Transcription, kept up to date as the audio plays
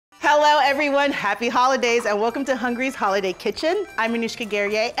Hello everyone, happy holidays and welcome to Hungry's Holiday Kitchen. I'm Anushka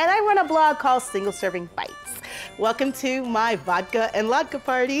Guerrier and I run a blog called Single Serving Bites. Welcome to my vodka and latke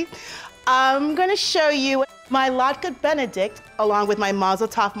party. I'm gonna show you my Latke Benedict along with my Mazel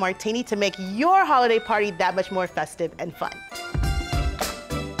Tov Martini to make your holiday party that much more festive and fun.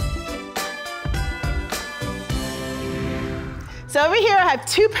 So over here I have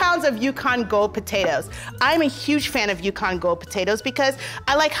 2 pounds of Yukon Gold potatoes. I'm a huge fan of Yukon Gold potatoes because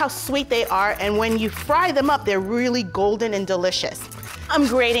I like how sweet they are, and when you fry them up, they're really golden and delicious. I'm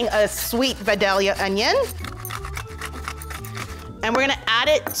grating a sweet Vidalia onion, and we're gonna add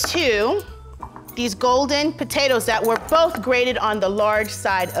it to these golden potatoes that were both grated on the large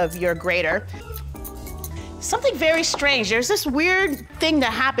side of your grater. Something very strange, there's this weird thing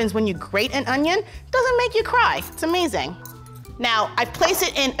that happens when you grate an onion. It doesn't make you cry, it's amazing. Now, I place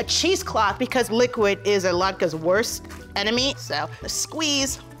it in a cheesecloth because liquid is a latke's worst enemy. So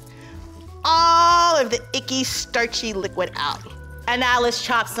squeeze all of the icky, starchy liquid out. And now let's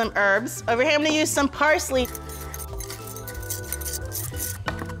chop some herbs. Over here, I'm gonna use some parsley.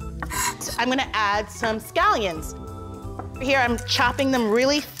 I'm gonna add some scallions. Here, I'm chopping them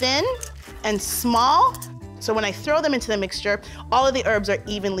really thin and small. So when I throw them into the mixture, all of the herbs are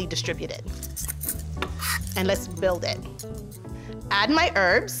evenly distributed. And let's build it. Add my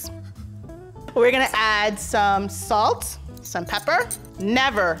herbs. We're gonna add some salt, some pepper.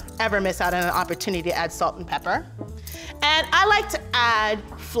 Never, ever miss out on an opportunity to add salt and pepper. And I like to add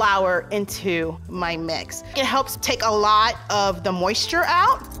flour into my mix. It helps take a lot of the moisture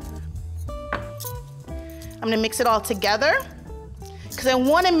out. I'm gonna mix it all together because I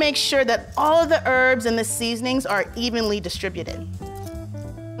wanna make sure that all of the herbs and the seasonings are evenly distributed.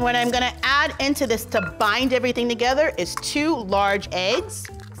 What I'm gonna add into this to bind everything together is 2 large eggs,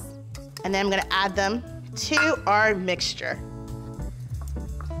 and then I'm gonna add them to our mixture.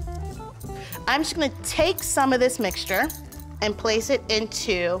 I'm just gonna take some of this mixture and place it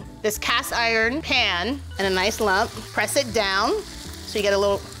into this cast iron pan in a nice lump. Press it down so you get a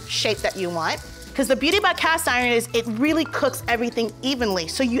little shape that you want. Because the beauty about cast iron is it really cooks everything evenly,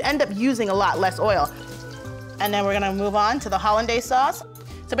 so you end up using a lot less oil. And then we're gonna move on to the Hollandaise sauce.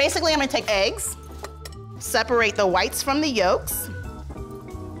 So basically, I'm gonna take eggs, separate the whites from the yolks.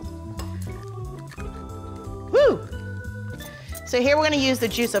 Woo! So here we're gonna use the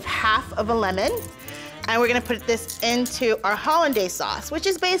juice of half of a lemon, and we're gonna put this into our Hollandaise sauce, which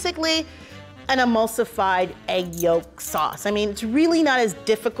is basically an emulsified egg yolk sauce. I mean, it's really not as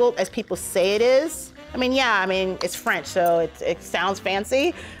difficult as people say it is. I mean, yeah, it's French, so it sounds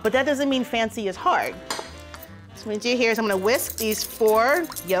fancy, but that doesn't mean fancy is hard. So what I'm gonna do here is I'm gonna whisk these 4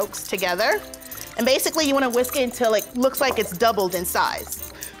 yolks together. And basically you wanna whisk it until it looks like it's doubled in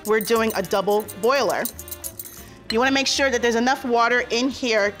size. We're doing a double boiler. You wanna make sure that there's enough water in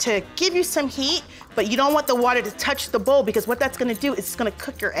here to give you some heat, but you don't want the water to touch the bowl because what that's gonna do is it's gonna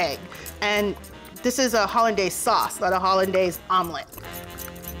cook your egg. And this is a Hollandaise sauce, not a Hollandaise omelet.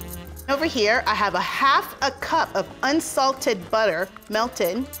 Over here, I have a half a cup of unsalted butter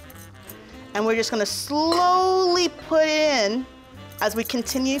melted. And we're just gonna slowly put it in as we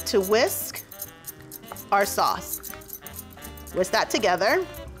continue to whisk our sauce. Whisk that together.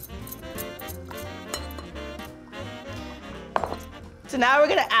 So now we're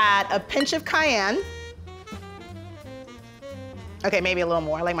gonna add a pinch of cayenne. Okay, maybe a little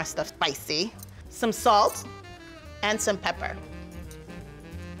more, I like my stuff spicy. Some salt and some pepper.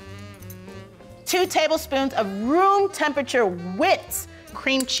 2 tablespoons of room temperature whipped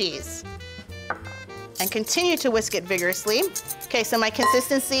cream cheese. And continue to whisk it vigorously. Okay, so my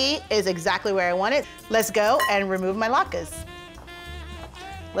consistency is exactly where I want it. Let's go and remove my latkes.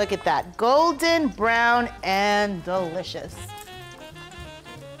 Look at that, golden brown and delicious.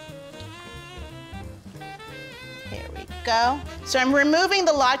 Here we go. So I'm removing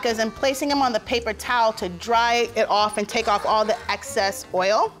the latkes and placing them on the paper towel to dry it off and take off all the excess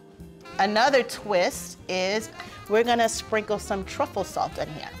oil. Another twist is we're gonna sprinkle some truffle salt in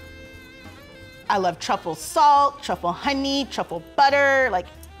here. I love truffle salt, truffle honey, truffle butter, like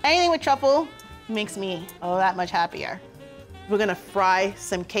anything with truffle makes me that much happier. We're gonna fry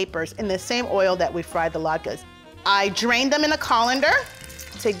some capers in the same oil that we fried the latkes. I drained them in a colander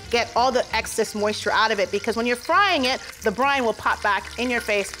to get all the excess moisture out of it because when you're frying it, the brine will pop back in your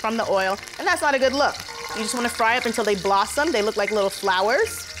face from the oil, and that's not a good look. You just wanna fry up until they blossom. They look like little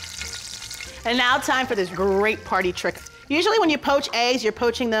flowers. And now time for this great party trick. Usually when you poach eggs, you're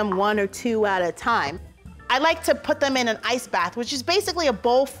poaching them 1 or 2 at a time. I like to put them in an ice bath, which is basically a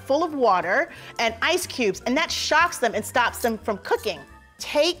bowl full of water and ice cubes, and that shocks them and stops them from cooking.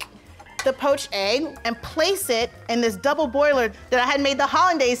 Take the poached egg and place it in this double boiler that I had made the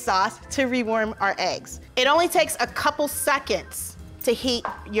Hollandaise sauce to rewarm our eggs. It only takes a couple seconds to heat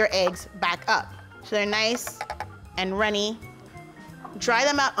your eggs back up. So they're nice and runny. Dry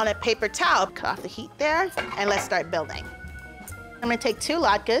them out on a paper towel, cut off the heat there, and let's start building. I'm gonna take 2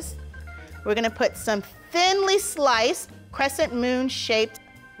 latkes. We're gonna put some thinly sliced crescent moon shaped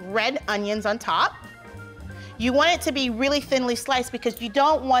red onions on top. You want it to be really thinly sliced because you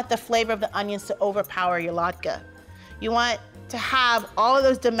don't want the flavor of the onions to overpower your latke. You want to have all of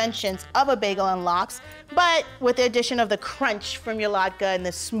those dimensions of a bagel and lox, but with the addition of the crunch from your latke and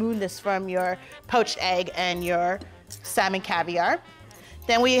the smoothness from your poached egg and your salmon caviar.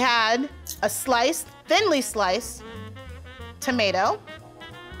 Then we had a sliced, thinly sliced tomato.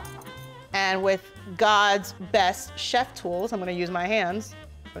 And with God's best chef tools, I'm gonna use my hands,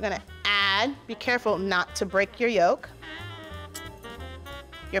 we're gonna add, be careful not to break your yolk,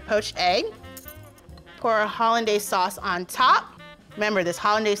 your poached egg, pour a Hollandaise sauce on top. Remember, this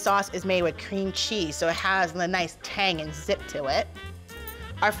Hollandaise sauce is made with cream cheese, so it has a nice tang and zip to it.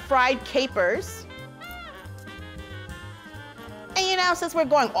 Our fried capers. And you know, since we're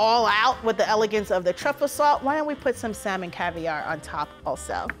going all out with the elegance of the truffle salt, why don't we put some salmon caviar on top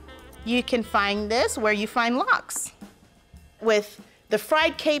also? You can find this where you find lox. With the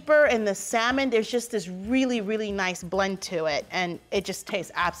fried caper and the salmon, there's just this really, really nice blend to it, and it just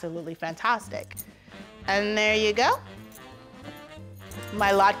tastes absolutely fantastic. And there you go.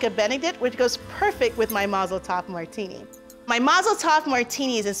 My Latke Benedict, which goes perfect with my Mazel Tov martini. My Mazel Tov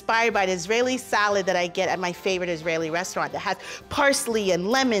martini is inspired by the Israeli salad that I get at my favorite Israeli restaurant that has parsley and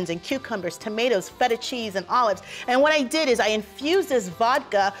lemons and cucumbers, tomatoes, feta cheese, and olives. And what I did is I infused this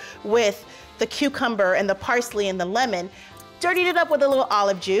vodka with the cucumber and the parsley and the lemon, dirtied it up with a little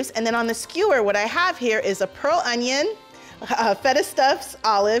olive juice, and then on the skewer, what I have here is a pearl onion, feta stuffed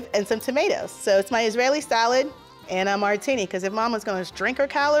olive, and some tomatoes. So it's my Israeli salad and a martini, because if Mama's gonna drink her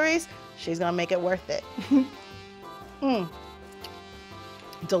calories, she's gonna make it worth it.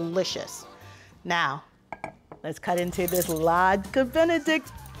 Delicious. Now, let's cut into this Latke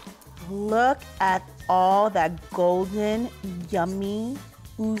Benedict. Look at all that golden, yummy,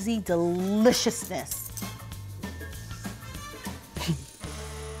 oozy deliciousness.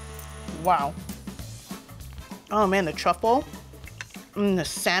 Wow. Oh man, the truffle, and the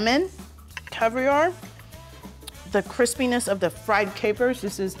salmon, caviar, the crispiness of the fried capers.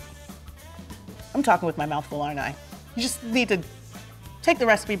 This is, I'm talking with my mouth full, aren't I? You just need to take the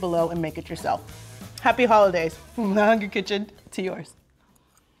recipe below and make it yourself. Happy holidays from the Hungry Kitchen to yours.